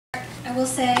I will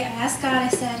say, I asked God, I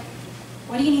said,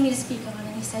 what do you need me to speak on?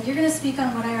 And he said, you're going to speak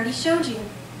on what I already showed you.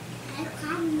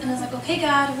 And I was like, okay,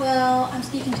 God, well, I'm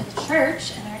speaking to the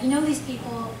church, and I already know these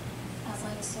people. I was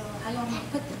like, so how do you want me to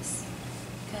put this?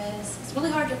 Because it's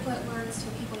really hard to put words to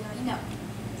people you already know.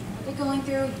 You know what they're going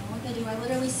through, you know what they do. I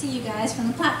literally see you guys from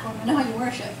the platform. I know how you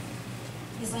worship.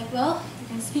 He's like, well, you're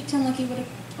going to speak to him like you would a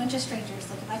bunch of strangers.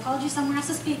 Like, if I called you somewhere else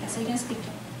to speak, I said you're going to speak to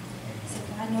him. I said,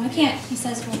 God, no, I can't. He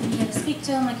says, well, then you're going to speak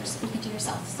to him like you're speaking to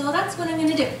yourself. So that's what I'm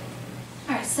going to do.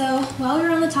 All right, so while we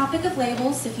were on the topic of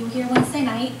labels, if you were here Wednesday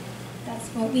night, that's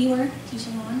what we were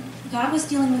teaching on. God was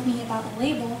dealing with me about a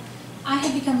label I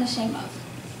had become ashamed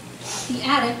of. The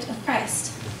addict of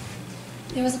Christ.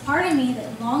 There was a part of me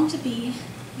that longed to be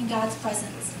in God's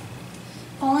presence.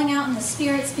 Falling out in the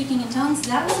Spirit, speaking in tongues,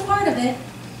 that was a part of it,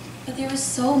 but there was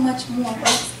so much more.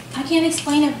 I can't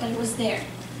explain it, but it was there.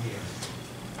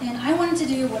 And I wanted to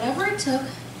do whatever it took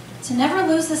to never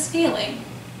lose this feeling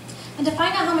and to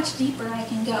find out how much deeper I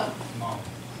can go.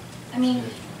 I mean,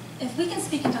 if we can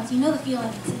speak in tongues, you know the feeling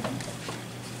it's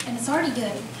in. And it's already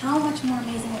good. How much more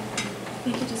amazing would it be if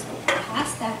we could just go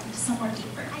past that into somewhere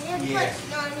deeper?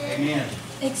 Yes. Amen.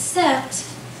 Except,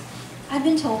 I've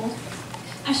been told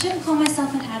I shouldn't call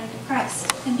myself an addict of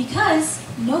Christ. And because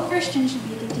no Christian should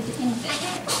be addicted to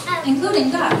anything,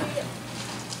 including God.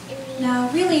 Now,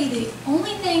 really, the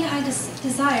only thing I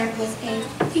desired was a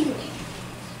feeling,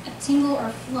 a tingle or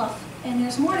fluff. And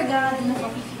there's more to God than a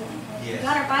fluffy feeling. Like, Yes. We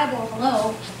got our Bible,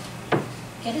 hello.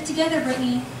 Get it together,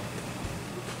 Brittany.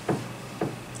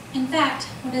 In fact,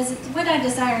 what I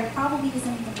desired probably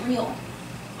isn't even real.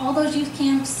 All those youth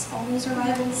camps, all those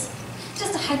revivals,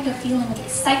 just a hyped up feeling of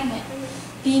excitement,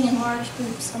 being in large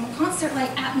groups, from a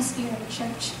concert-like atmosphere of a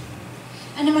church.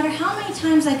 And no matter how many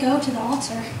times I go to the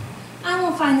altar, I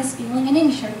won't find this feeling in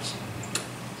any church.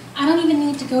 I don't even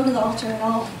need to go to the altar at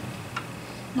all.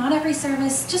 Not every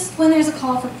service, just when there's a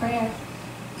call for prayer.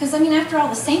 Because, I mean, after all,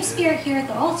 the same Spirit here at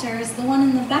the altar is the one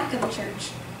in the back of the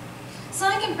church. So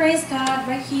I can praise God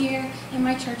right here in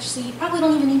my church seat. Probably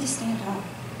don't even need to stand up.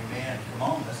 Amen. Come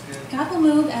on, that's good. God will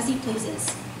move as He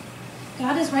pleases.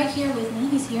 God is right here with me.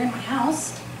 He's here in my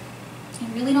house.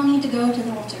 I really don't need to go to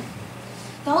the altar.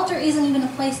 The altar isn't even a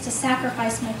place to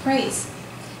sacrifice my praise.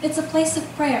 It's a place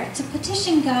of prayer, to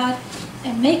petition God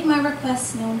and make my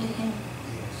requests known to Him.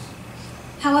 Yes.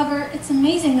 However, it's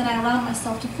amazing that I allowed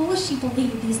myself to foolishly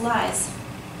believe these lies.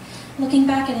 Looking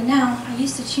back at it now, I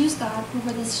used to choose God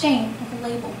over this shame of a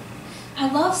label.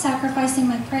 I love sacrificing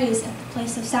my praise at the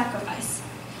place of sacrifice.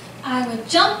 I would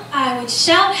jump, I would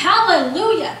shout,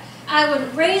 hallelujah! I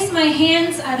would raise my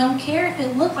hands, I don't care if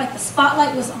it looked like the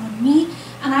spotlight was on me,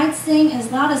 and I'd sing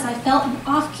as loud as I felt and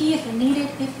off-key if it needed,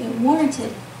 if it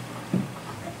warranted.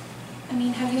 I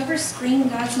mean, have you ever screamed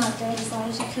God's Not Dead as loud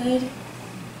as you could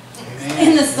Amen.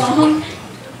 in the song?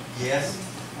 Yes.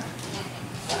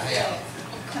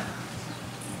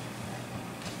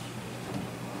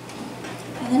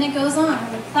 And then it goes on.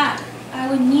 I would clap. I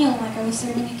would kneel like I was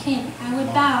serving a king. I would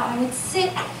bow. I would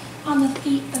sit on the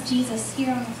feet of Jesus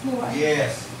here on the floor.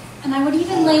 Yes. And I would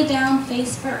even lay down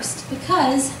face first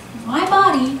because my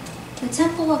body, the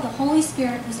temple of the Holy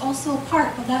Spirit, was also a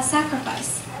part of that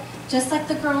sacrifice, just like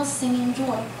the girls singing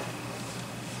joy.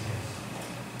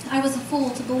 I was a fool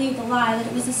to believe the lie that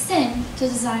it was a sin to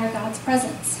desire God's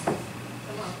presence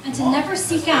and to never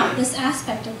seek out this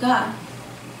aspect of God.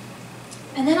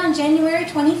 And then on January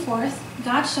 24th,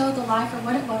 God showed the lie for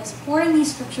what it was, pouring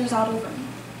these scriptures out over me.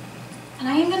 And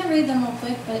I am going to read them real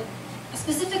quick, but I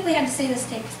specifically had to say this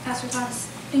take because Pastor Todd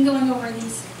has been going over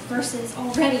these verses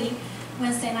already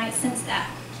Wednesday night since that.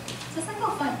 So it's like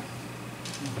all fun.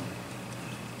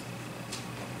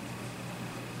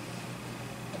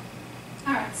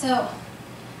 Alright, so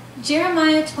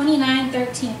Jeremiah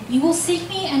 29:13. You will seek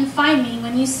me and find me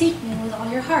when you seek me with all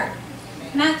your heart.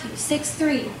 Matthew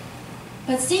 6:3.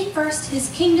 But seek first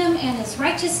His kingdom and His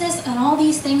righteousness, and all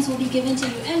these things will be given to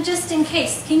you. And just in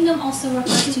case, kingdom also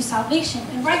refers to salvation,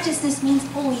 and righteousness means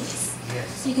holiness. Yes.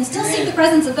 So you can still seek the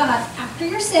presence of God after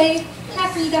you're saved, and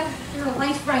after you got your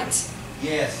life right.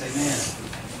 Yes. Amen.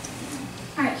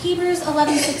 All right, Hebrews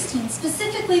 11:16.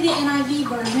 Specifically the NIV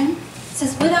version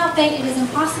says, without faith it is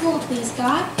impossible to please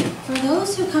God, for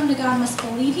those who come to God must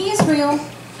believe He is real,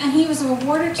 and He is a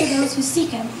rewarder to those who seek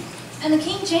Him. And the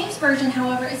King James Version,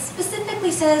 however, it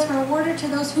specifically says rewarder to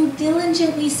those who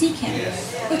diligently seek Him,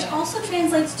 Yes. which also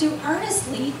translates to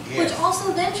earnestly, Yes. which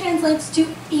also then translates to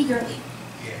eagerly.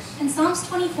 Yes. In Psalms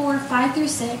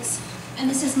 24:5-6, and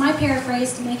this is my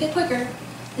paraphrase to make it quicker,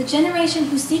 the generation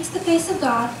who seeks the face of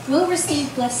God will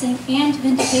receive blessing and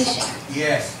vindication.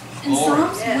 Yes. And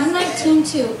Glory. Psalms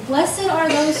 119:2. Blessed are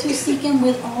those who seek him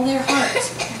with all their heart.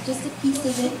 Just a piece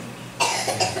of it.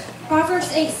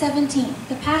 Proverbs 8:17.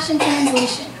 The Passion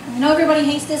Translation. I know everybody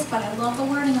hates this, but I love the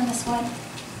wording on this one.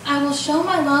 I will show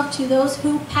my love to those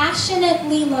who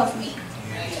passionately love me.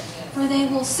 For they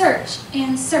will search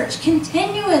and search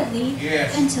continually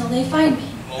until they find me.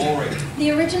 Glory.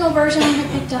 The original version I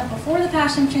had picked up before the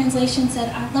Passion Translation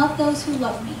said, I love those who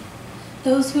love me.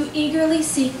 Those who eagerly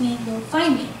seek me will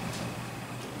find me.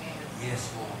 Yes,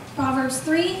 Lord. Proverbs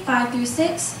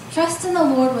 3:5-6. Trust in the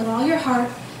Lord with all your heart.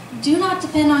 Do not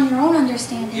depend on your own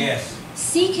understanding. Yes.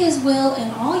 Seek his will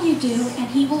in all you do, and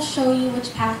he will show you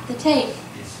which path to take.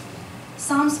 Yes.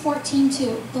 Psalms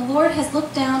 14:2. The Lord has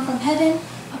looked down from heaven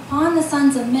upon the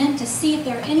sons of men to see if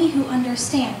there are any who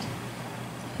understand,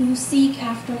 who seek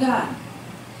after God.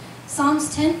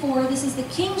 Psalms 10:4. This is the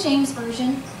King James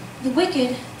Version. The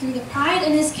wicked, through the pride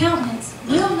in his countenance,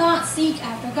 will not seek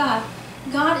after God.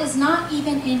 God is not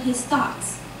even in his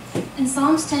thoughts. In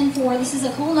Psalms 10:4, this is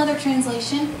a whole other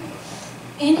translation.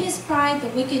 In his pride, the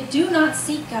wicked do not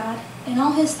seek God. In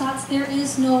all his thoughts, there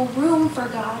is no room for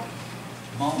God.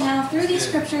 Now, through these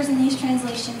scriptures and these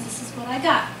translations, this is what I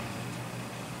got.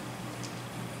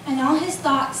 In all his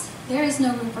thoughts, there is no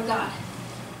room for God.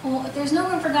 Well, if there's no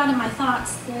room for God in my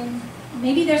thoughts, then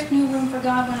maybe there's no room for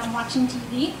God when I'm watching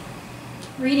TV,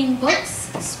 reading books,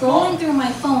 scrolling through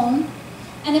my phone.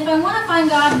 And if I want to find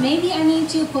God, maybe I need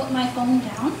to put my phone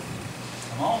down.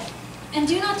 Come on. And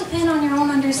do not depend on your own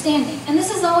understanding. And this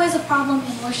is always a problem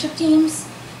in worship teams.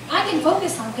 I can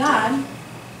focus on God,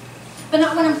 but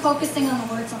not when I'm focusing on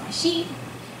the words on my sheet.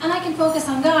 And I can focus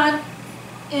on God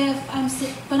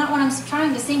but not when I'm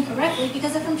trying to sing correctly,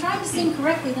 because if I'm trying to sing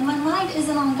correctly, then my mind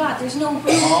isn't on God. There's no room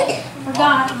for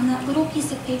God on that little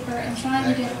piece of paper and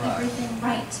trying to get everything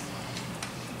right.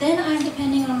 Then I'm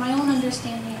depending on my own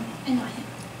understanding and not him.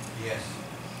 Yes.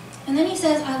 And then he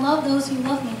says, I love those who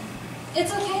love me.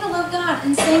 It's okay to love God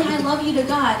and saying I love you to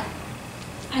God.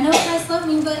 I know Christ loved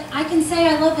me, but I can say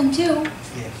I love him too.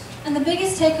 Yes. And the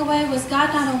biggest takeaway was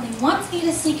God not only wants me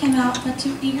to seek him out, but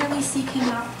to eagerly seek him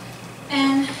out.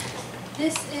 And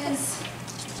this is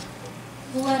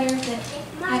the letter that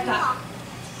I got.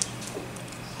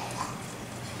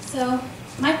 So,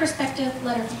 my perspective,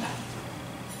 letter from God.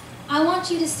 I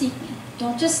want you to seek me.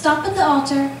 Don't just stop at the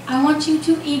altar. I want you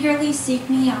to eagerly seek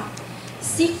me out.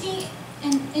 Seek me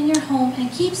in your home and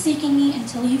keep seeking me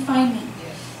until you find me.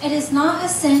 It is not a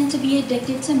sin to be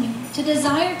addicted to me, to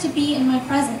desire to be in my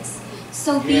presence.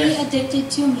 So be addicted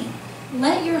to me.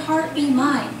 Let your heart be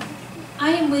mine.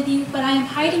 I am with you, but I am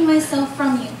hiding myself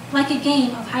from you, like a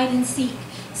game of hide and seek.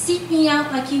 Seek me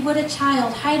out like you would a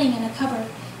child hiding in a cupboard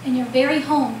in your very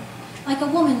home, like a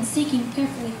woman seeking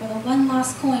carefully for the one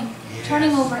lost coin,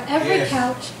 turning over every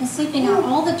couch and sweeping out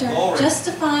all the dirt just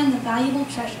to find the valuable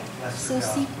treasure. So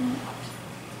seek me out.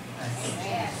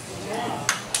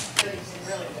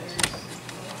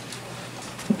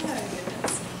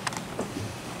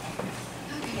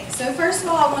 Okay, so first of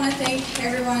all, I want to thank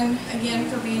everyone again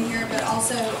for being here, but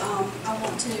also I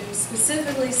want to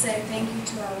specifically say thank you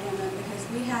to our women, because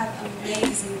we have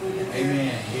amazing women here.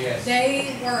 Amen. Yes.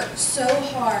 They work so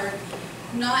hard,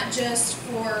 not just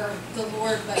for the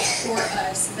Lord, but for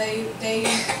us. They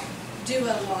do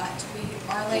a lot.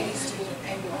 Our ladies do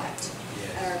a lot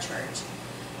at our church.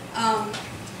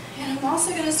 And I'm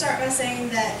also going to start by saying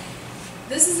that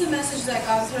this is a message that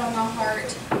God put on my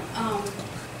heart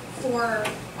for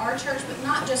our church, but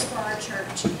not just for our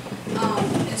church.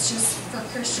 It's just for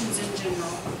Christians in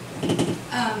general.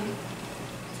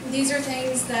 These are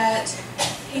things that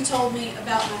He told me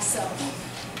about myself,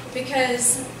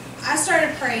 because I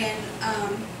started praying,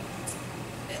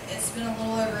 it's been a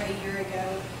little over a year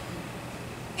ago,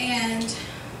 and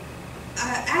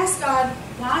I asked God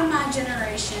why my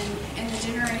generation and the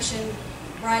generation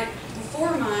right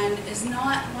before mine is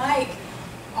not like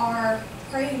our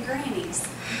praying grannies,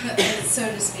 so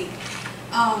to speak.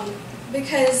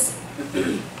 Because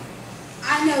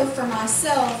I know for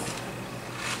myself,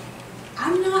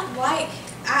 I'm not like,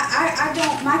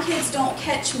 my kids don't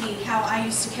catch me how I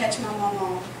used to catch my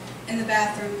mama in the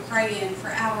bathroom praying for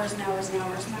hours and hours and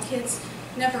hours. My kids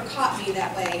never caught me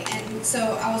that way. And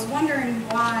so I was wondering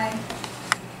why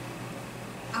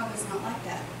I was not like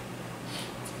that.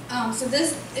 So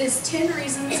this is 10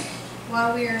 reasons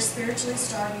why we are spiritually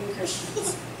starving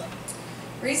Christians.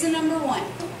 Reason number 1,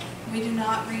 we do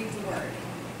not read the Word.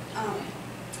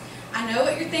 I know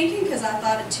what you're thinking, because I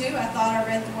thought it too. I thought I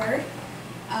read the Word.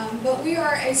 But we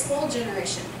are a spoiled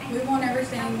generation. We want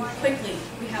everything quickly.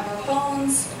 We have our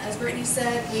phones, as Brittany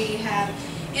said. We have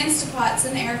Instapots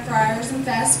and air fryers and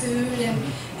fast food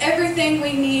and everything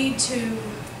we need to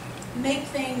make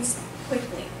things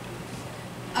quickly.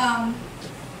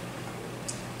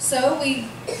 So we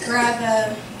grab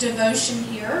a devotion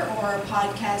here, or a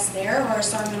podcast there, or a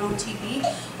sermon on TV,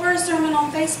 or a sermon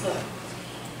on Facebook.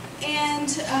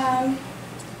 And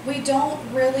we don't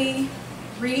really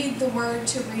read the Word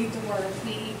to read the Word.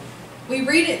 We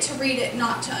read it to read it,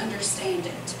 not to understand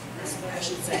it, is what I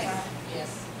should say. Yes.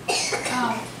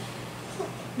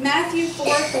 Matthew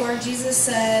 4:4, Jesus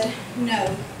said,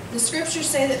 "No, the scriptures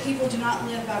say that people do not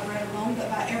live by bread alone, but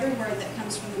by every word that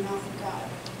comes from the mouth of God."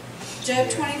 Job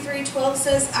 23:12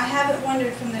 says, "I haven't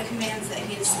wandered from the commands that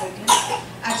he has spoken.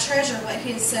 I treasure what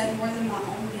he has said more than my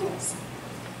own meals."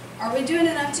 Are we doing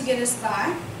enough to get us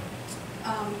by?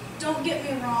 Don't get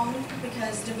me wrong,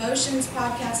 because devotions,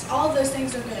 podcasts, all of those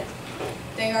things are good.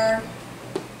 They are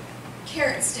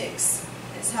carrot sticks,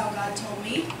 is how God told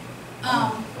me.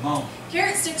 Come on.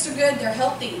 Carrot sticks are good. They're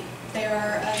healthy. They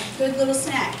are a good little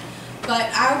snack. But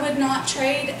I would not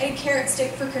trade a carrot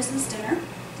stick for Christmas dinner.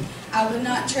 I would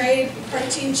not trade a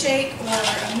protein shake or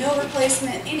a meal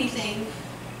replacement, anything,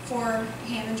 for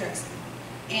ham and dressing.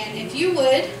 And if you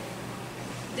would,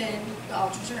 then the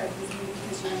altars are open for you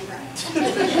because you're right.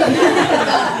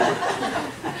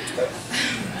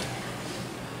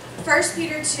 1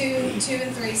 Peter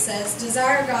 2:2-3 says,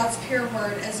 "Desire God's pure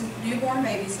word as newborn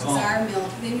babies desire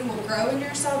milk. Then you will grow in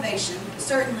your salvation.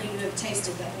 Certainly you have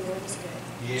tasted that the Lord is good."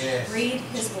 Yes. Read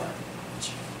His word.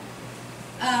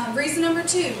 Reason number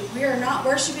 2, we are not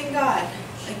worshiping God.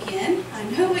 Again, I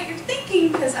know what you're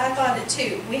thinking, because I thought it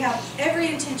too. We have every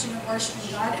intention of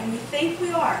worshiping God, and we think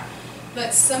we are.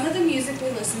 But some of the music we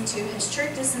listen to has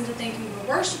tricked us into thinking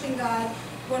we're worshiping God,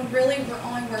 when really we're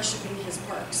only worshiping His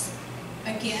works.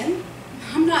 Again,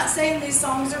 I'm not saying these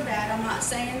songs are bad. I'm not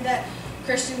saying that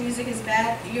Christian music is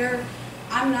bad.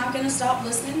 I'm not going to stop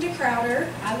listening to Crowder.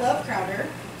 I love Crowder.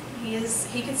 He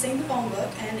could sing the phone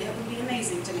book, and it would be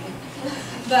amazing to me.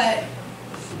 But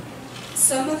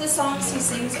some of the songs he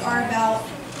sings are about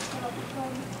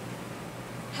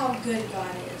how good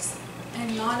God is,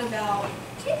 and not about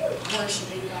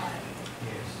worshiping God.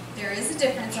 Yes. There is a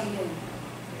difference I'm getting.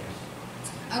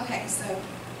 Yes. Okay, so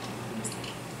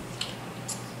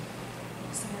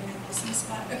sorry, I lost my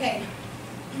spot. Okay.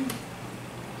 I'm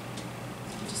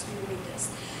just going to read this.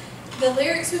 The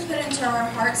lyrics we put into our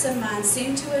hearts and minds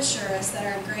seem to assure us that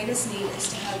our greatest need is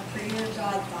to have pure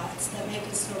God thoughts that make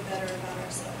us feel better about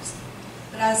ourselves.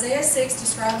 But Isaiah 6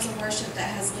 describes a worship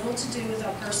that has little to do with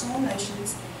our personal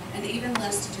emotions and even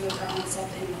less to do with our own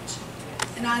self-image.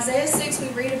 In Isaiah 6, we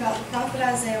read about the prophet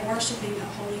Isaiah worshiping a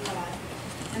holy God.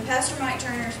 And Pastor Mike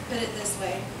Turner put it this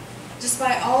way: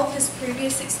 despite all of his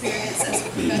previous experience as a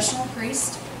professional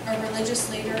priest, a religious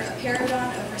leader, a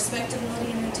paragon of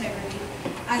respectability and integrity,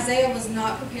 Isaiah was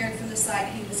not prepared for the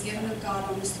sight he was given of God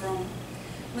on his throne.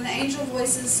 When the angel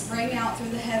voices rang out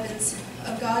through the heavens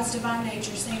of God's divine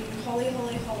nature, saying, "Holy,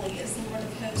 holy, holy is the Lord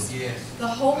of hosts," Yes. the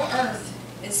whole earth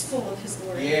is full of his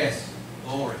glory. Yes.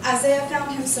 Glory. Isaiah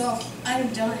found himself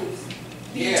undone.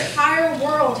 The Yes. entire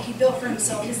world he built for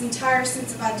himself, his entire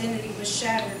sense of identity was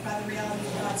shattered by the reality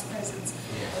of God's presence.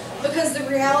 Yes. Because the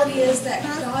reality is that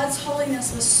God's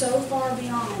holiness was so far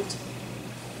beyond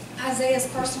Isaiah's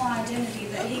personal identity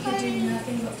that he could do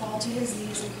nothing but fall to his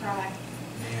knees and cry.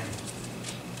 Man.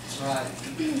 That's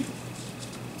right.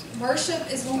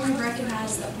 Worship is when we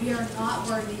recognize that we are not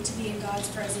worthy to be in God's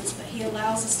presence, but He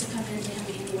allows us to come into Him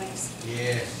anyways.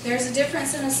 Yes. There's a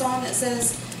difference in a song that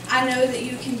says, "I know that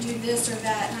you can do this or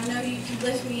that, and I know you can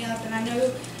lift me up, and I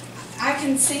know I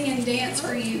can sing and dance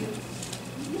for you."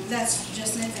 That's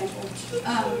just an example.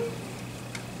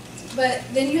 But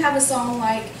then you have a song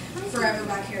like "Forever"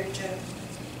 by Carrie Joe.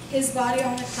 His body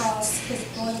on the cross, His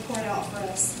blood poured out for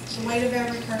us, the weight of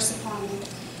every curse upon Him.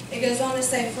 It goes on to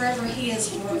say, forever He is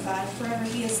glorified, forever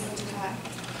He is lifted high.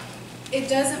 It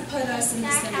doesn't put us in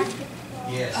the center.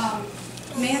 Yes.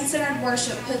 Man-centered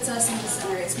worship puts us in the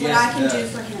center. It's what Yes, I can it do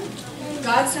does. for Him.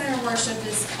 God-centered worship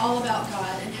is all about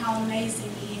God and how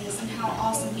amazing He is and how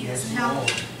awesome He is Yes, and how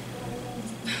Lord.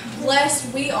 blessed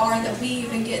we are that we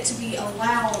even get to be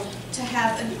allowed to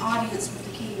have an audience with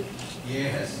the King.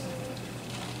 Yes.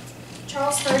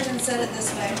 Charles Spurgeon said it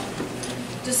this way: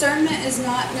 discernment is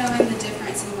not knowing the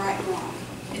difference in right and wrong.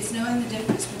 It's knowing the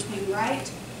difference between right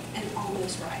and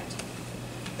almost right.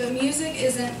 But music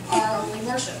isn't our only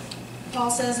worship. Paul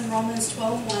says in Romans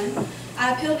 12:1,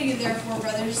 "I appeal to you therefore,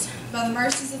 brothers, by the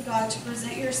mercies of God, to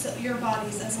present your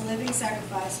bodies as a living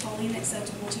sacrifice, holy and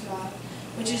acceptable to God,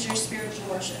 which is your spiritual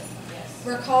worship." Yes.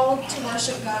 We're called to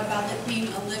worship God by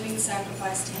being a living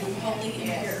sacrifice to Him, holy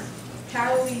and pure.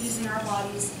 How are we using our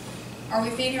bodies? Are we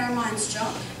feeding our minds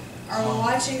junk? Are we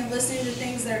watching and listening to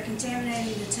things that are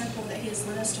contaminating the temple that He has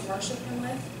led us to worship Him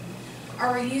with?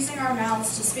 Are we using our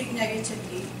mouths to speak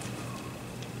negativity?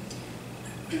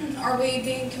 Are we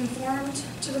being conformed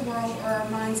to the world, or are our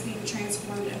minds being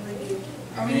transformed and renewed?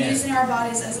 Are we using our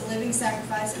bodies as a living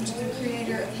sacrifice unto the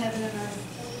Creator of heaven and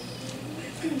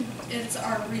earth? It's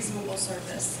our reasonable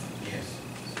service. Yes.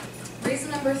 Reason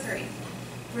number 3.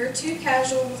 We're too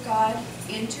casual with God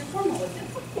and too formal with Him.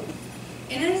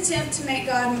 In an attempt to make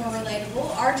God more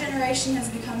relatable, our generation has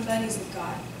become buddies with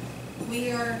God.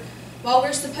 While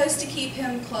we're supposed to keep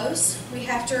Him close, we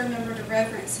have to remember to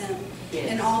reverence Him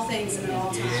in all things and at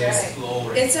all times. Yes,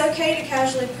 glory. It's okay to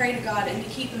casually pray to God and to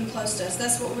keep Him close to us.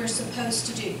 That's what we're supposed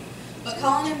to do. But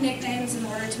calling Him nicknames in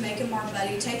order to make Him our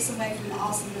buddy takes away from the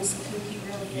awesomeness of who He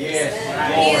really is.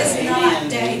 Yes, He glory. is not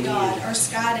Daddy God or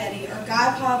Sky Daddy or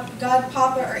God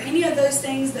Papa or any of those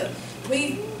things that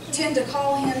we tend to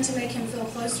call Him to make Him feel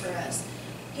close for us.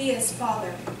 He is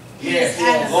Father. He Yes, is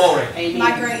Adonai, glory.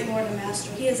 my great Lord and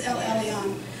Master. He is El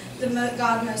Elyon, the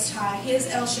God Most High. He is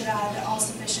El Shaddai, the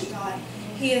all-sufficient God.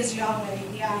 He is Yahweh,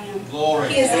 the I Am.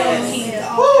 Glory. He is Elohim, the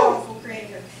all-powerful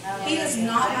Creator. He is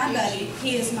not my buddy.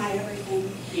 He is my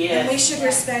everything. And we should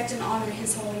respect and honor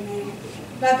His holy name.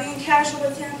 By being casual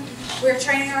with Him, we're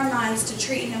training our minds to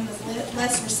treat Him with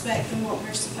less respect than what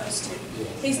we're supposed to.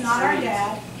 He's not our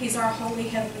dad. He's our holy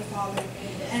heavenly Father.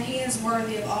 And He is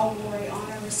worthy of all glory,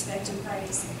 honor, respect, and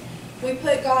praise. We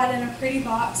put God in a pretty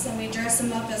box and we dress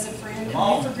Him up as a friend,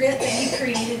 and we forget that He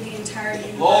created the entire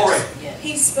universe. Glory.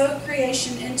 He spoke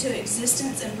creation into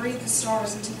existence and breathed the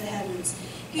stars into the heavens.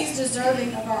 He's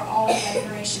deserving of our all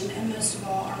admiration and most of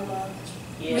all our love.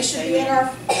 We should be on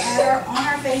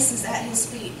our faces at His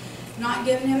feet, not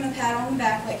giving Him a pat on the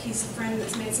back like He's a friend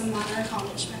that's made some minor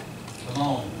accomplishment. Come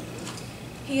on.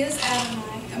 He is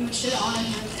Adonai, and we should honor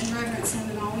Him and reverence Him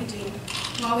in all we do.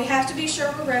 While we have to be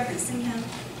sure we're reverencing Him,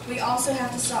 we also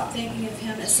have to stop thinking of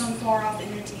Him as some far-off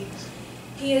entity.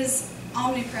 He is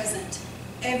omnipresent,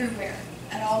 everywhere,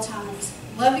 at all times.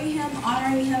 Loving Him,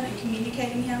 honoring Him, and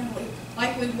communicating Him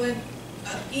like we would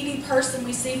any person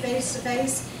we see face to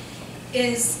face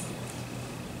is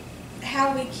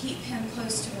how we keep Him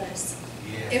close to us.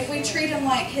 Yes. If we treat Him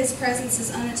like His presence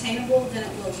is unattainable, then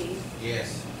it will be.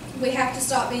 Yes. We have to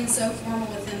stop being so formal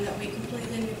with Him that we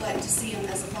completely neglect to see Him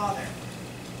as a Father.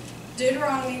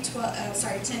 Deuteronomy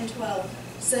 10:12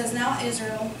 says, "Now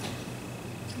Israel,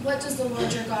 what does the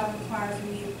Lord your God require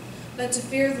from you? But to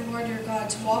fear the Lord your God,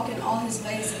 to walk in all His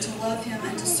ways, and to love Him,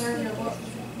 and to serve the Lord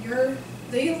your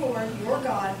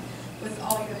God with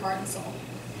all your heart and soul."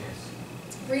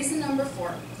 Yes. Reason number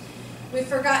 4. We've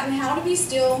forgotten how to be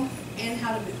still and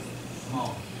how to move. Come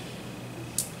on.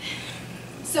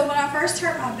 So when I first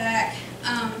hurt my back,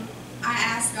 I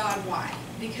asked God why.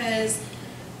 Because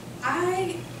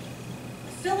I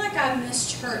feel like I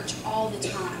miss church all the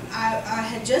time. I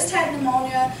had just had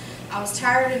pneumonia. I was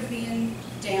tired of being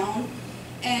down.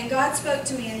 And God spoke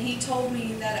to me and He told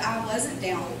me that I wasn't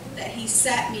down, that He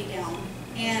sat me down.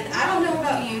 And I don't know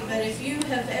about you, but if you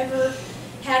have ever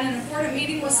had an important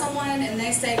meeting with someone and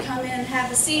they say, "Come in,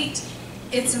 have a seat,"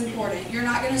 it's important. You're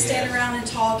not going to stand Yes. around and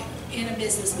talk in a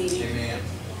business meeting. Amen.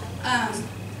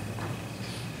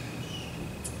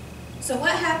 So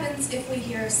what happens if we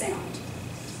hear a sound?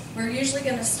 We're usually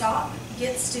going to stop,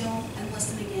 get still, and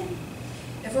listen again.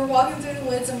 If we're walking through the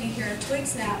woods and we hear a twig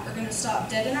snap, we're going to stop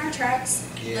dead in our tracks,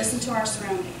 Yes. listen to our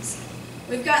surroundings.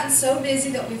 We've gotten so busy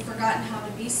that we've forgotten how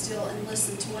to be still and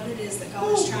listen to what it is that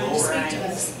God is trying to speak to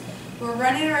us. We're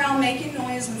running around making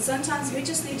noise when sometimes we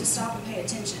just need to stop and pay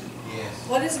attention. Yes.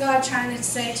 What is God trying to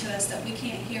say to us that we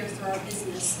can't hear through our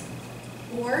business?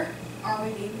 Or are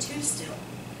we being too still?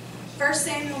 1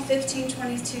 Samuel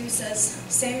 15:22 says,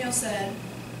 Samuel said,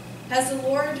 "Has the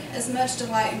Lord as much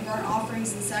delight in burnt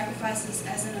offerings and sacrifices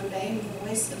as in obeying the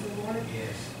voice of the Lord? Yes.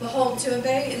 Behold, to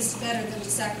obey is better than to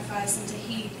sacrifice, and to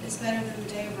heed is better than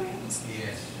the day of rams."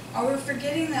 Yes. Are we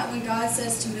forgetting that when God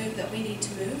says to move, that we need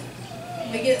to move?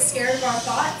 We get scared of our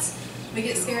thoughts. We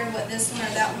get scared of what this one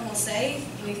or that one will say.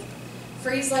 We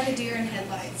freeze like a deer in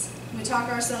headlights. We talk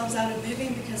ourselves out of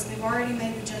moving because we've already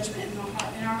made the judgment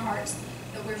in our hearts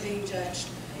that we're being judged.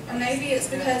 Or maybe it's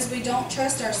because we don't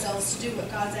trust ourselves to do what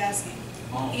God's asking.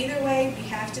 Come on. Either way, we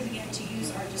have to begin to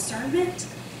use our discernment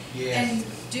Yes. and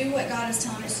do what God is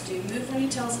telling us to do. Move when He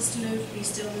tells us to move, be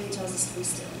still when He tells us to be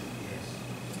still.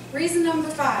 Yes. Reason number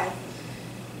 5,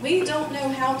 we don't know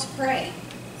how to pray.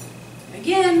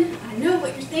 Again, I know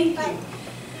what you're thinking.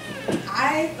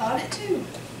 I thought it too.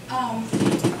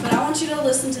 But I want you to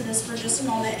listen to this for just a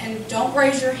moment, and don't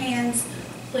raise your hands,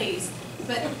 please.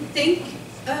 But think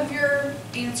of your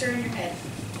answer in your head.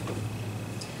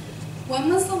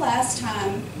 When was the last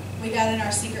time we got in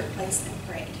our secret place and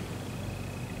prayed.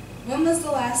 When was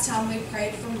the last time we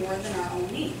prayed for more than our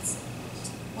own needs?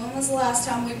 When was the last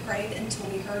time we prayed until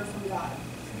we heard from God?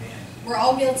 Amen. We're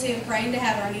all guilty of praying to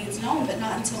have our needs known, but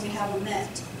not until we have them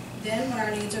met. Then, when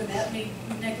our needs are met, we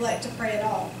neglect to pray at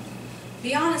all.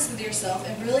 Be honest with yourself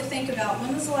and really think about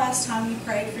when was the last time you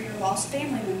prayed for your lost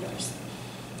family members?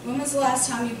 When was the last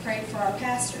time you prayed for our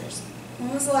pastors?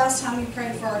 When was the last time you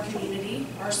prayed for our community,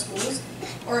 our schools,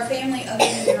 or a family other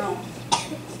than your own?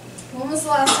 When was the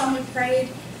last time we prayed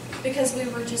because we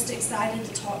were just excited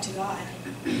to talk to God?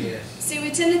 Yes. See,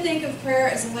 we tend to think of prayer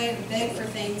as a way to beg for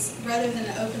things rather than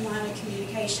an open line of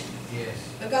communication. Yes.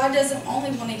 But God doesn't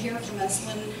only want to hear from us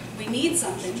when we need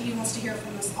something. He wants to hear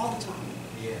from us all the time.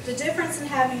 Yes. The difference in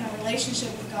having a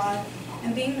relationship with God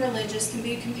and being religious can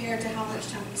be compared to how much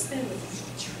time we spend with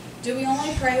Him. Do we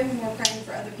only pray when we're praying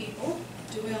for other people?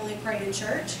 Do we only pray in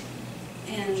church?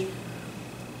 And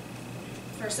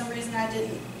for some reason I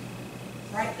didn't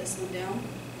write this one down.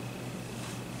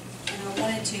 And I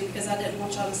wanted to because I didn't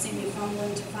want y'all to see me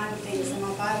fumbling to find things in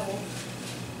my Bible.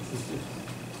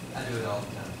 I do it all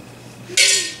the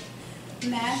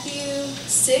time. Matthew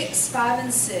 6, 5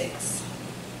 and 6.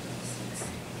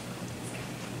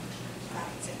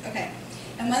 Okay.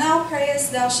 And when thou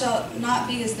prayest, thou shalt not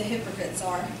be as the hypocrites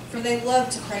are, for they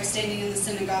love to pray standing in the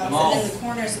synagogues and in the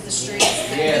corners of the streets,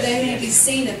 Yes. for they may be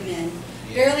seen of men.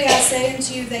 Verily I say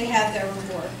unto you, they have their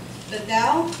reward. But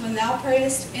thou, when thou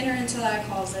prayest, enter into thy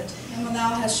closet, and when thou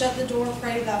hast shut the door,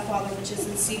 pray to thy Father which is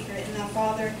in secret, and thy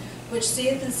Father which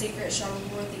seeth in secret shall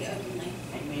reward thee openly.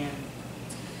 Amen.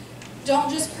 Don't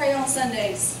just pray on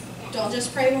Sundays. Don't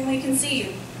just pray when we can see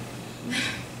you,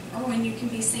 or when you can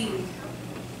be seen.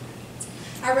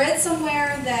 I read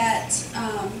somewhere that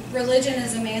religion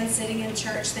is a man sitting in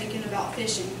church thinking about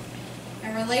fishing,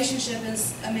 and relationship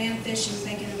is a man fishing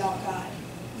thinking about God.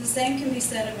 The same can be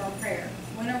said of our prayer.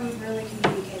 When are we really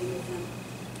communicating with Him?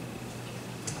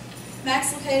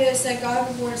 Max Lucado said God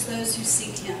rewards those who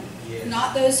seek Him, Yes.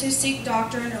 not those who seek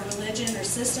doctrine or religion or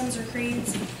systems or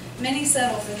creeds. Many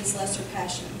settle for these lesser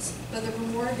passions, but the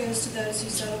reward goes to those who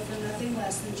settle for nothing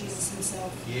less than Jesus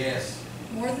Himself. Yes.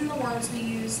 More than the words we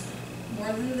use,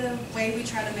 more than the way we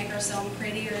try to make ourselves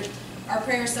pretty or our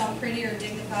prayers sound pretty or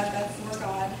dignified before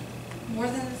God, more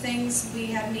than the things we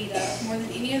have need of, more than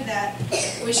any of that,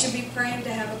 we should be praying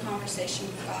to have a conversation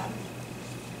with God.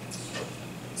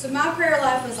 So my prayer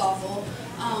life was awful.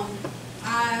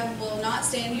 I will not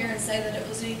stand here and say that it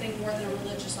was anything more than a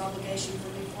religious obligation for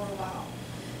me for a while.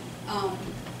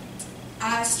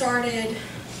 I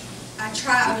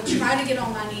would try to get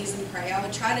on my knees and pray. I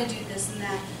would try to do this and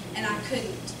that, and I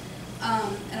couldn't.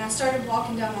 And I started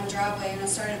walking down my driveway, and I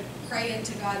started praying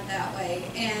to God that way.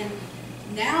 And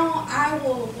now I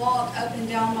will walk up and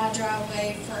down my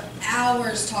driveway for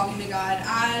hours talking to God.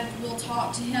 I will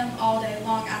talk to Him all day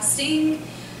long. I sing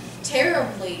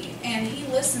terribly, and He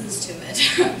listens to it.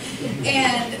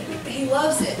 And He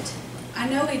loves it. I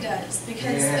know He does,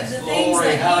 because of the things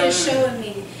that He is showing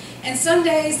me. And some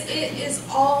days it is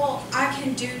all I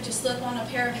can do to slip on a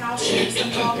pair of house shoes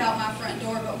and walk out my front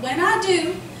door. But when I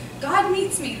do, God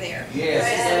meets me there.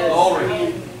 Yes.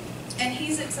 Glory. And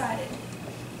He's excited.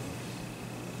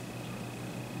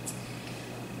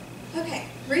 Okay,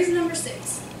 reason number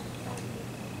 6.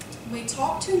 We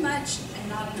talk too much and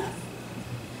not enough.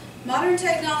 Modern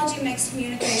technology makes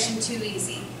communication too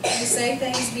easy. We say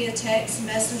things via text,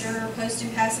 messenger, or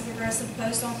posting passive-aggressive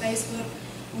posts on Facebook.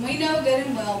 And we know good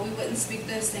and well we wouldn't speak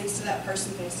those things to that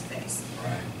person face to face.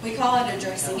 Right. We call it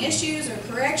addressing issues or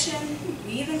correction.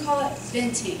 We even call it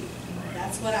venting.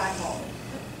 That's what I call it.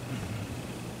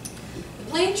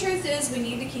 The plain truth is we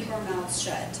need to keep our mouths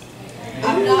shut.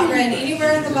 I've not read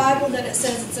anywhere in the Bible that it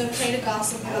says it's okay to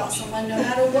gossip about someone, no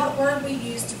matter what word we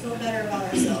use to feel better about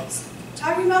ourselves. I'm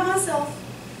talking about myself,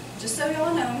 just so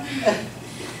y'all know.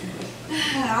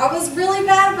 I was really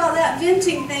bad about that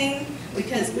venting thing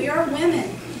because we are women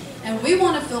and we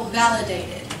want to feel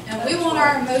validated and we want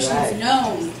our emotions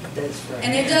known. That's right.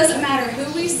 And it doesn't matter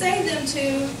who we say them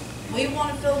to, we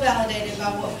want to feel validated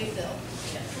by what we feel.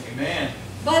 Amen.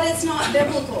 But it's not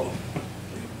biblical.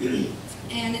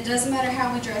 And it doesn't matter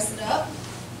how we dress it up,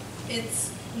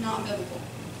 it's not biblical.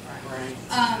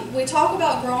 Right. We talk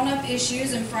about grown-up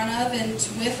issues in front of and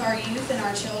with our youth and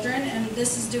our children, and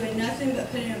this is doing nothing but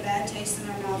putting a bad taste in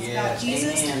our mouths about Yes.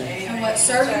 Jesus Amen. and what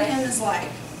serving Him is like.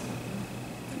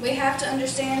 We have to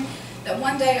understand that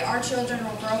one day our children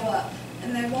will grow up,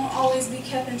 and they won't always be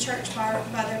kept in church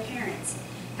by their parents.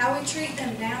 How we treat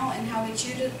them now and how we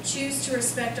choose to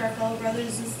respect our fellow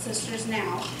brothers and sisters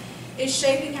now is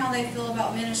shaping how they feel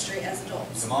about ministry as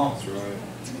adults. Come on. That's right.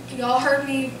 Y'all heard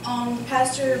me on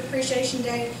Pastor Appreciation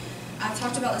Day I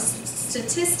talked about the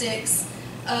statistics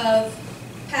of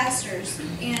pastors,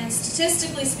 and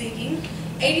statistically speaking,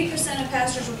 80% of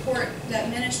pastors report that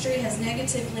ministry has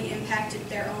negatively impacted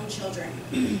their own children.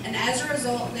 And as a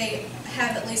result, they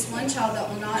have at least one child that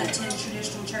will not attend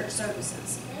traditional church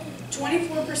services.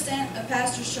 24% of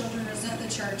pastors' children resent the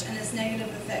church and its negative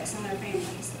effects on their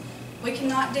families. We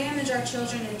cannot damage our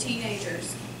children and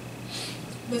teenagers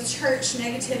with church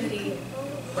negativity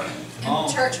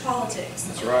and church politics.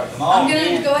 That's right. I'm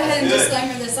going to go ahead and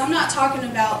disclaimer this. I'm not talking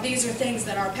about these are things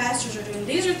that our pastors are doing.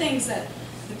 These are things that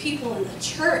the people in the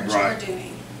church are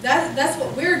doing. That's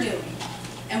what we're doing.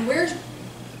 And we're...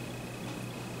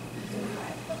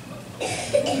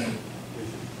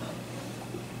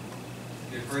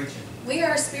 Good preaching. We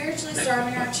are spiritually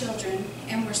starving our children,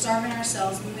 and we're starving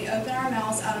ourselves when we open our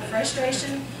mouths out of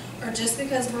frustration or just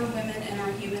because we're women and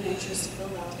our human natures to feel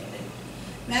validated.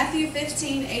 Matthew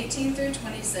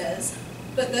 15:18-20 says,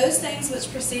 "But those things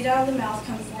which proceed out of the mouth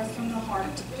come forth from the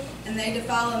heart, and they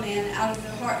defile a man out of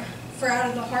the heart. For out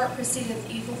of the heart proceedeth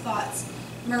evil thoughts,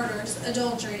 murders,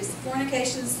 adulteries,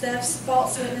 fornications, thefts,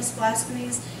 false witness,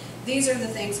 blasphemies. These are the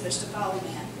things which defile a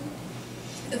man."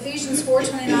 Ephesians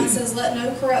 4:29 says, "Let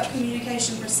no corrupt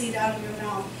communication proceed out of your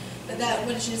mouth, but that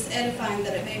which is edifying,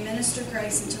 that it may minister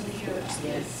grace unto the hearers."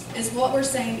 Yes. Is what we're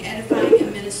saying, edifying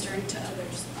and ministering to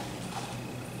others.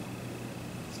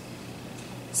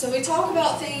 So we talk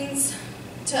about things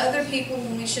to other people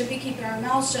when we should be keeping our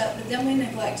mouths shut, but then we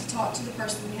neglect to talk to the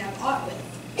person we have aught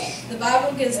with. The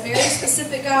Bible gives very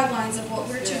specific guidelines of what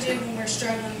we're to do when we're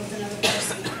struggling with another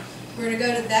person. We're to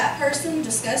go to that person,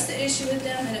 discuss the issue with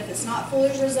them, and if it's not fully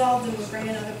resolved, then we'll bring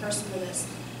another person with us.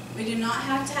 We do not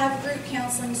have to have a group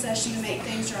counseling session to make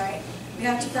things right. We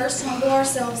have to first humble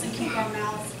ourselves and keep our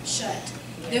mouth shut.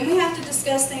 Then we have to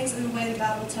discuss things in the way the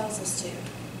Bible tells us to.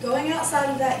 Going outside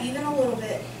of that even a little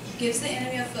bit gives the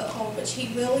enemy a foothold, which he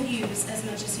will use as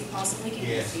much as he possibly can.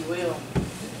 Yes. He will.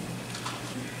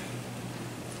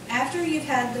 After you've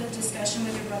had the discussion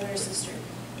with your brother or sister,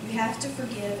 you have to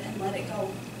forgive and let it go.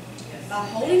 By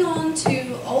holding on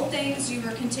to old things, you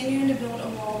are continuing to build a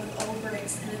wall with old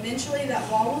bricks, and eventually that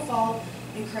wall will fall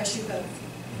and crush you both.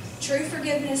 True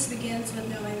forgiveness begins with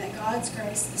knowing that God's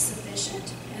grace is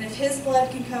sufficient, and if His blood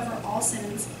can cover all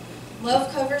sins,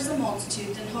 love covers a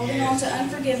multitude, then holding on to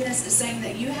unforgiveness is saying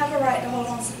that you have a right to hold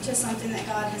on to something that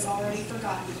God has already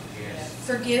forgotten. Yes.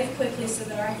 Forgive quickly so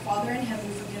that our Father in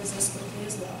heaven forgives us quickly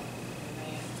as well.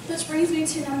 Which brings me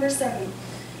to number 7.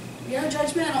 We are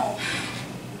judgmental.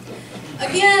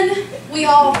 Again, we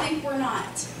all think we're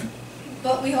not,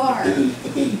 but we are.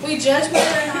 We judge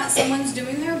whether or not someone's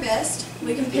doing their best.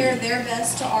 We compare their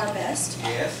best to our best.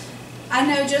 Yes. I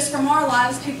know just from our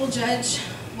lives, people judge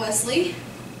Wesley.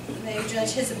 They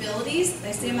judge his abilities.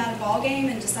 They see him at a ball game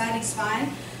and decide he's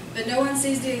fine, but no one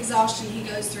sees the exhaustion he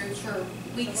goes through for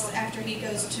weeks after he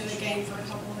goes to a game for a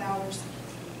couple of hours.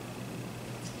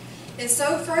 It's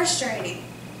so frustrating,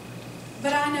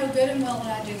 but I know good and well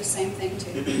that I do the same thing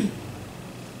too.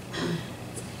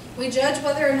 We judge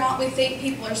whether or not we think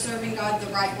people are serving God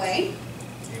the right way.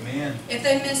 Amen. If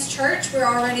they miss church, we're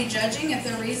already judging if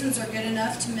their reasons are good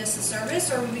enough to miss a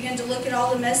service, or we begin to look at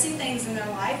all the messy things in their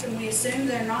life and we assume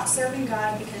they're not serving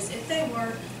God because if they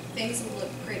were, things would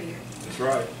look prettier. That's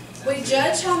right. We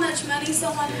judge how much money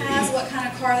someone has, what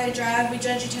kind of car they drive, we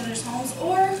judge each other's homes,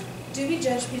 or do we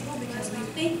judge people because we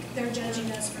think they're judging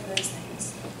us for those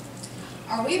things?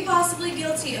 Are we possibly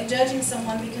guilty of judging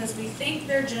someone because we think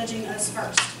they're judging us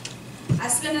first? I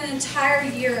spent an entire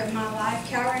year of my life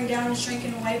cowering down and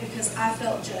shrinking away because I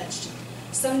felt judged.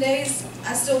 Some days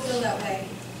I still feel that way,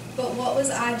 but what was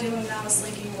I doing when I was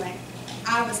slinking away?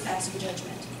 I was passing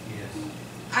judgment. Yes.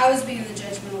 I was being the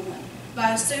judgmental one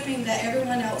by assuming that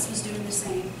everyone else was doing the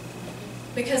same.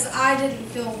 Because I didn't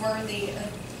feel worthy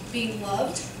of being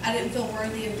loved, I didn't feel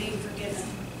worthy of being forgiven.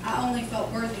 I only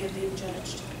felt worthy of being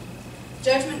judged.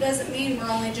 Judgment doesn't mean we're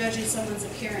only judging someone's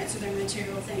appearance or their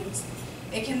material things.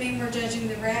 It can mean we're judging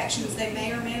the reactions they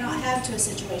may or may not have to a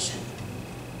situation.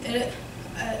 It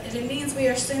means we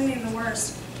are assuming the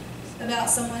worst about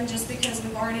someone just because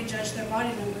we've already judged their body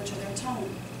language or their tone.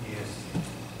 Yes.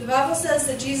 The Bible says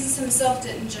that Jesus himself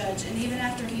didn't judge, and even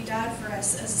after he died for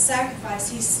us as a sacrifice,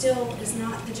 he still is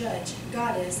not the judge.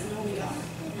 God is, and only God.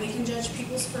 We can judge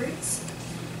people's fruits,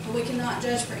 but we cannot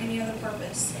judge for any other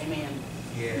purpose. Amen.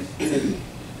 Yes.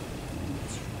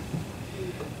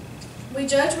 We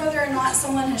judge whether or not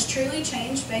someone has truly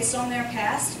changed based on their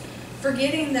past,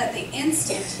 forgetting that the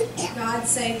instant God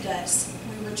saved us,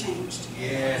 we were never changed.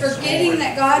 Yes. Forgetting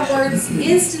that God works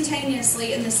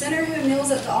instantaneously, and the sinner who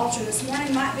kneels at the altar this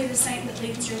morning might be the saint that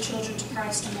leads your children to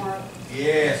Christ tomorrow.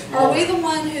 Yes. Are we the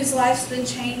one whose life's been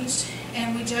changed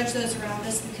and we judge those around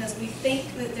us because we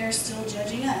think that they're still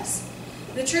judging us?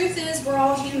 The truth is we're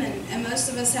all human, and most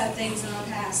of us have things in our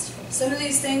past. Some of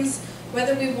these things,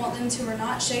 whether we want them to or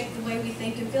not, shape the way we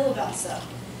think and feel about stuff.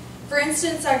 For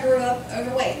instance, I grew up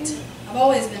overweight. I've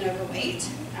always been overweight.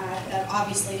 That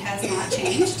obviously has not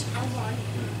changed.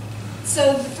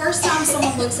 So the first time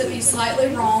someone looks at me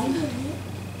slightly wrong,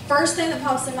 first thing that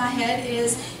pops in my head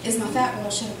is my fat girl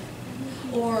showing?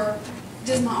 Or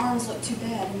does my arms look too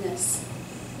bad in this?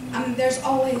 I mean, there's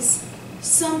always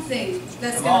something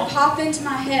that's going to pop into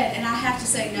my head, and I have to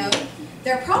say no.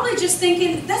 They're probably just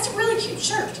thinking, that's a really cute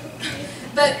shirt.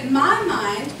 But in my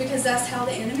mind, because that's how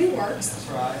the enemy works, That's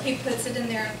right. he puts it in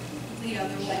there the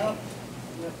other way.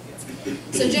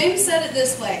 So James said it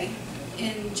this way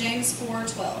in James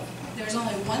 4:12. There's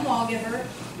only one lawgiver,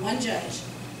 one judge,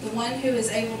 the one who is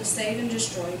able to save and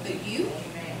destroy. But you,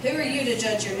 who are you to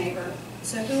judge your neighbor?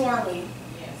 So who are we?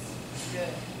 Yes. Good.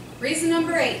 Reason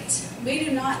number 8, we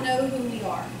do not know who we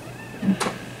are.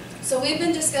 So we've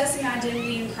been discussing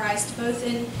identity in Christ, both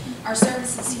in our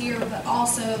services here, but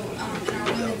also in our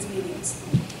women's meetings.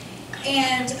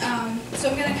 And so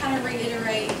I'm going to kind of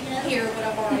reiterate here what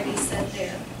I've already said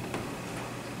there.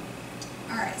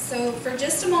 All right, so for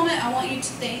just a moment, I want you to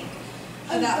think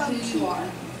about who you are.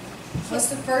 What's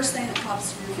the first thing that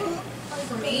pops to your head?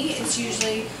 For me, it's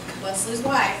usually Wesley's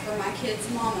wife or my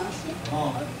kid's mama.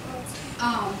 Come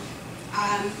on.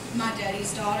 I'm my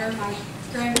daddy's daughter, my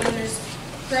grandmother's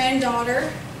granddaughter.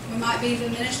 We might be the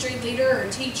ministry leader or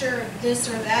teacher of this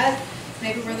or that.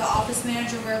 Maybe we're the office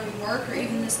manager where we work, or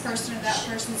even this person or that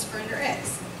person's friend or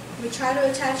ex. We try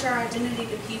to attach our identity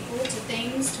to people, to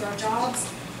things, to our jobs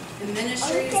and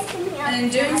ministries, and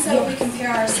in doing so, we compare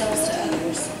ourselves to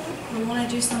others. We want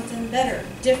to do something better,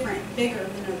 different, bigger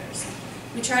than others.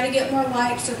 We try to get more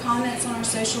likes or comments on our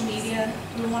social media.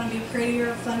 We want to be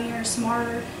prettier, funnier,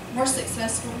 smarter, more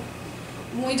successful.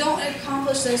 When we don't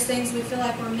accomplish those things, we feel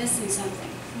like we're missing something.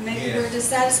 Maybe we're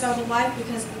dissatisfied with life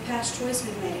because of the past choice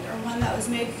we made, or one that was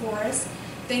made for us.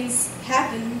 Things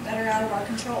happen that are out of our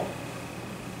control.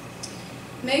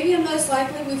 Maybe and most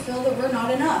likely we feel that we're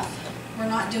not enough. We're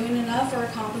not doing enough or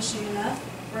accomplishing enough.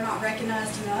 We're not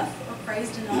recognized enough or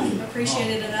praised enough,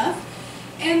 appreciated enough.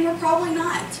 And we're probably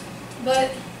not. But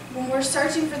when we're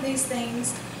searching for these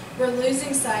things, we're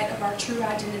losing sight of our true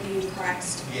identity in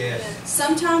Christ. Yes.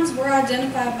 Sometimes we're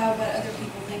identified by what other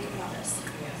people think about us.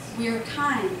 Yes. We are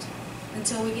kind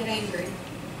until we get angry.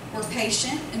 We're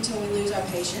patient until we lose our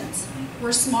patience.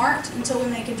 We're smart until we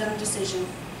make a dumb decision.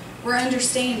 We're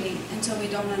understanding until we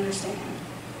don't understand.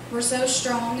 We're so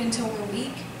strong until we're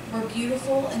weak. We're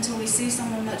beautiful until we see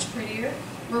someone much prettier.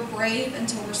 We're brave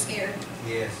until we're scared.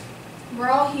 Yes. We're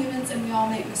all humans and we all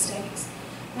make mistakes.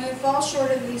 When we fall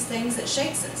short of these things, it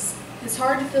shakes us. It's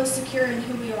hard to feel secure in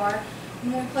who we are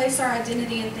when we place our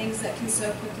identity in things that can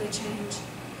so quickly change.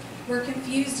 We're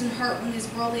confused and hurt when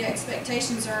these worldly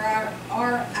expectations are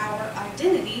our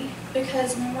identity,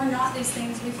 because when we're not these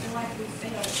things, we feel like we've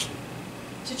failed.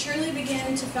 To truly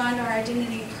begin to find our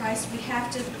identity in Christ, we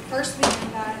have to first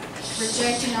begin by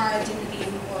rejecting our identity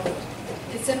in the world.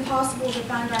 It's impossible to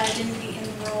find our identity in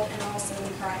the world and also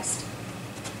in Christ.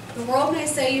 The world may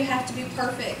say you have to be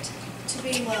perfect to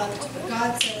be loved, but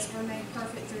God says we're made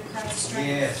perfect through Christ's strength.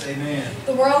 Yes, amen.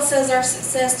 The world says our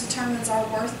success determines our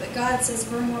worth, but God says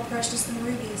we're more precious than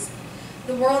rubies.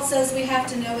 The world says we have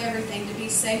to know everything to be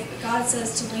safe, but God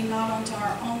says to lean not onto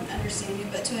our own understanding,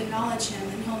 but to acknowledge Him,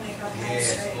 and He'll make our path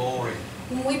Yes, straight. glory.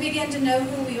 When we begin to know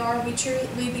who we are,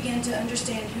 we begin to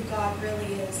understand who God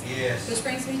really is. Yes. Which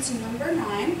brings me to number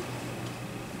 9.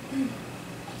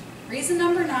 Reason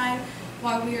number 9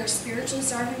 why we are spiritually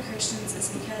starving Christians is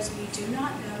because we do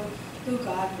not know who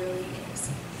God really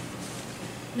is.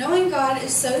 Knowing God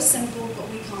is so simple, but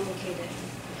we complicate it.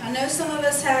 I know some of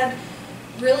us had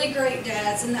really great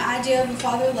dads, and the idea of a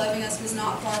father loving us was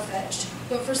not far-fetched.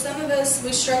 But for some of us,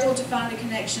 we struggled to find a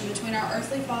connection between our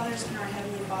earthly fathers and our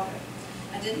heavenly Father.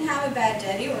 I didn't have a bad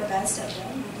daddy or a bad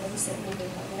stepdad. My daddy said no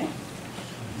good that way.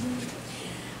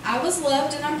 I was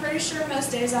loved, and I'm pretty sure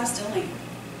most days I still am.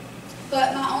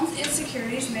 But my own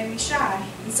insecurities made me shy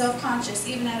and self-conscious,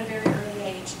 even at a very early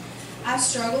age. I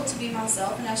struggled to be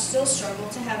myself, and I still struggle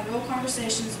to have real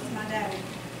conversations with my daddy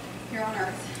here on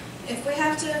earth. If we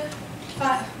have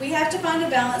to find a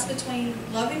balance between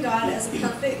loving God as a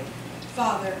perfect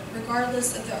Father,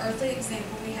 regardless of the earthly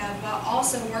example we have, while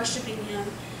also worshiping Him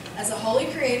as a holy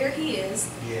Creator He is,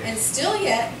 Yes. and still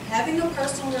yet having a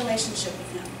personal relationship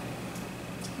with Him.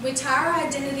 We tie our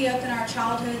identity up in our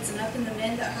childhoods and up in the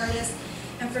men that hurt us,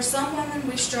 and for some women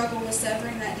we struggle with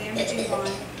severing that damaging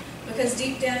bond because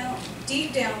deep down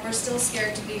we're still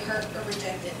scared to be hurt or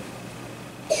rejected.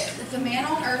 If a man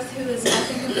on earth who is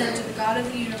nothing compared to the God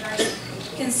of the universe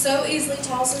can so easily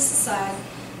toss us aside,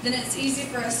 then it's easy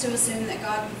for us to assume that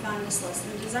God would find us less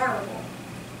than desirable.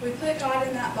 We put God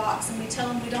in that box and we tell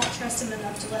him we don't trust him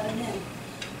enough to let him in.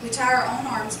 We tie our own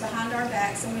arms behind our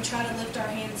backs and we try to lift our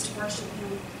hands to worship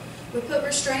him. We put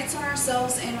restraints on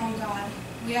ourselves and on God.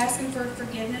 We ask him for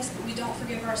forgiveness, but we don't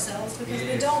forgive ourselves because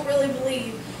we don't really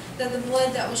believe that the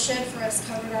blood that was shed for us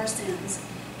covered our sins.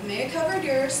 It may have covered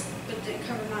yours, but it didn't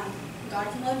cover mine. God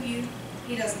can love you.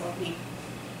 He doesn't love me.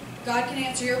 God can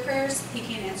answer your prayers. He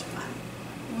can't answer mine.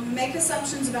 When we make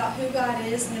assumptions about who God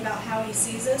is and about how he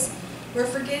sees us, we're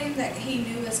forgetting that he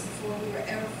knew us before we were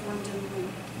ever formed in the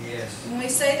womb. Yes. When we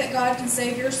say that God can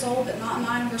save your soul but not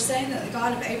mine, we're saying that the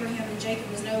God of Abraham and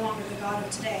Jacob is no longer the God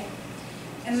of today.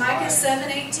 In Micah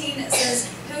 7:18 it says,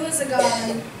 "Who is a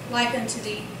God like unto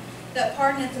thee, that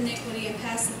pardoneth iniquity and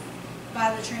passeth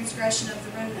by the transgression of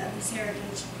the remnant of his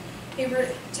heritage? He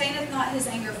retaineth not his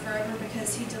anger forever,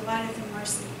 because he delighteth in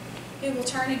mercy. He will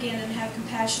turn again and have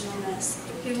compassion on us.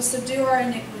 He will subdue our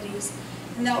iniquities,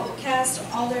 and thou wilt cast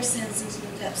all their sins into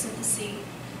the depths of the sea.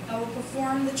 I will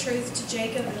perform the truth to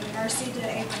Jacob and the mercy to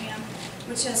Abraham,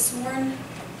 which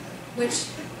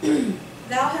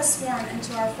thou hast sworn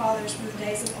unto our fathers from the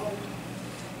days of old."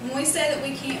 When we say that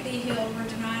we can't be healed, we're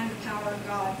denying the power of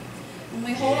God. When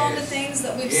we hold on to things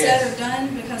that we've said or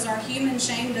done because our human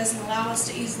shame doesn't allow us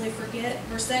to easily forget,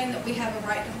 we're saying that we have a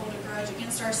right to hold a grudge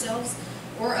against ourselves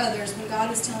or others when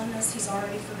God is telling us he's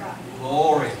already forgotten it.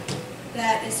 Glory.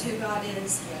 That is who God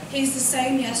is. He's the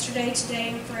same yesterday, today,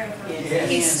 and forever. Yes.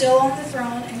 He's still on the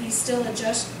throne, and he's still a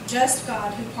just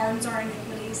God who pardons our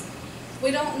iniquities.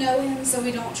 We don't know him, so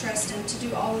we don't trust him to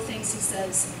do all the things he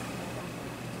says.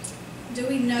 Do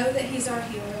we know that he's our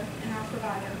healer and our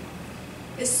provider?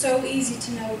 It's so easy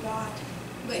to know God,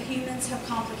 but humans have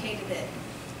complicated it.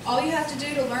 All you have to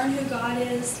do to learn who God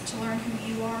is, to learn who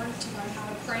you are, to learn how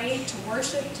to pray, to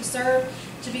worship, to serve,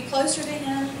 to be closer to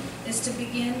him, is to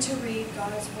begin to read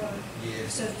God's word.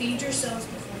 Yes. So feed yourselves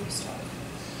before you start.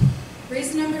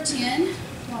 Reason number 10,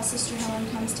 while Sister Helen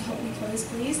comes to help me close,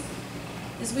 please,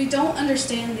 is we don't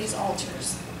understand these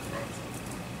altars.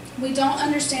 We don't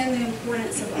understand the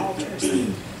importance of altars.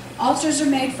 Altars are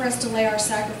made for us to lay our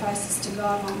sacrifices to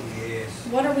God on. Yes.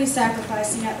 What are we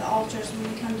sacrificing at the altars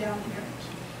when we come down here?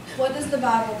 What does the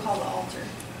Bible call the altar?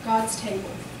 God's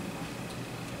table.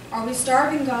 Are we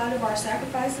starving God of our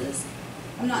sacrifices?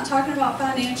 I'm not talking about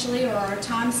financially or our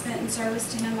time spent in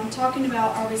service to him. I'm talking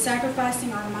about, are we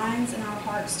sacrificing our minds and our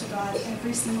hearts to God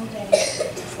every single day?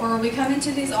 Or are we coming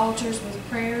to these altars with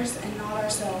prayers and not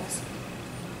ourselves?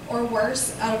 Or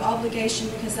worse, out of obligation,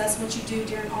 because that's what you do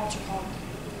during altar call.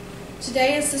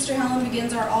 Today, as Sister Helen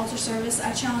begins our altar service,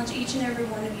 I challenge each and every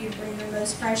one of you to bring your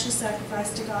most precious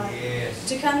sacrifice to God. Yes.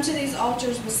 To come to these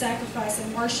altars with sacrifice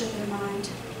and worship in mind.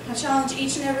 I challenge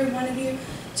each and every one of you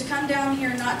to come down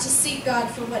here not to seek God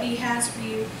for what he has for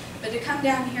you, but to come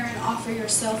down here and offer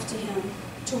yourself to him,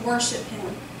 to worship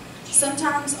him.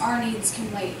 Sometimes our needs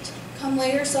can wait. Come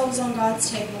lay yourselves on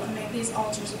God's table and make these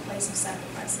altars a place of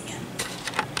sacrifice again.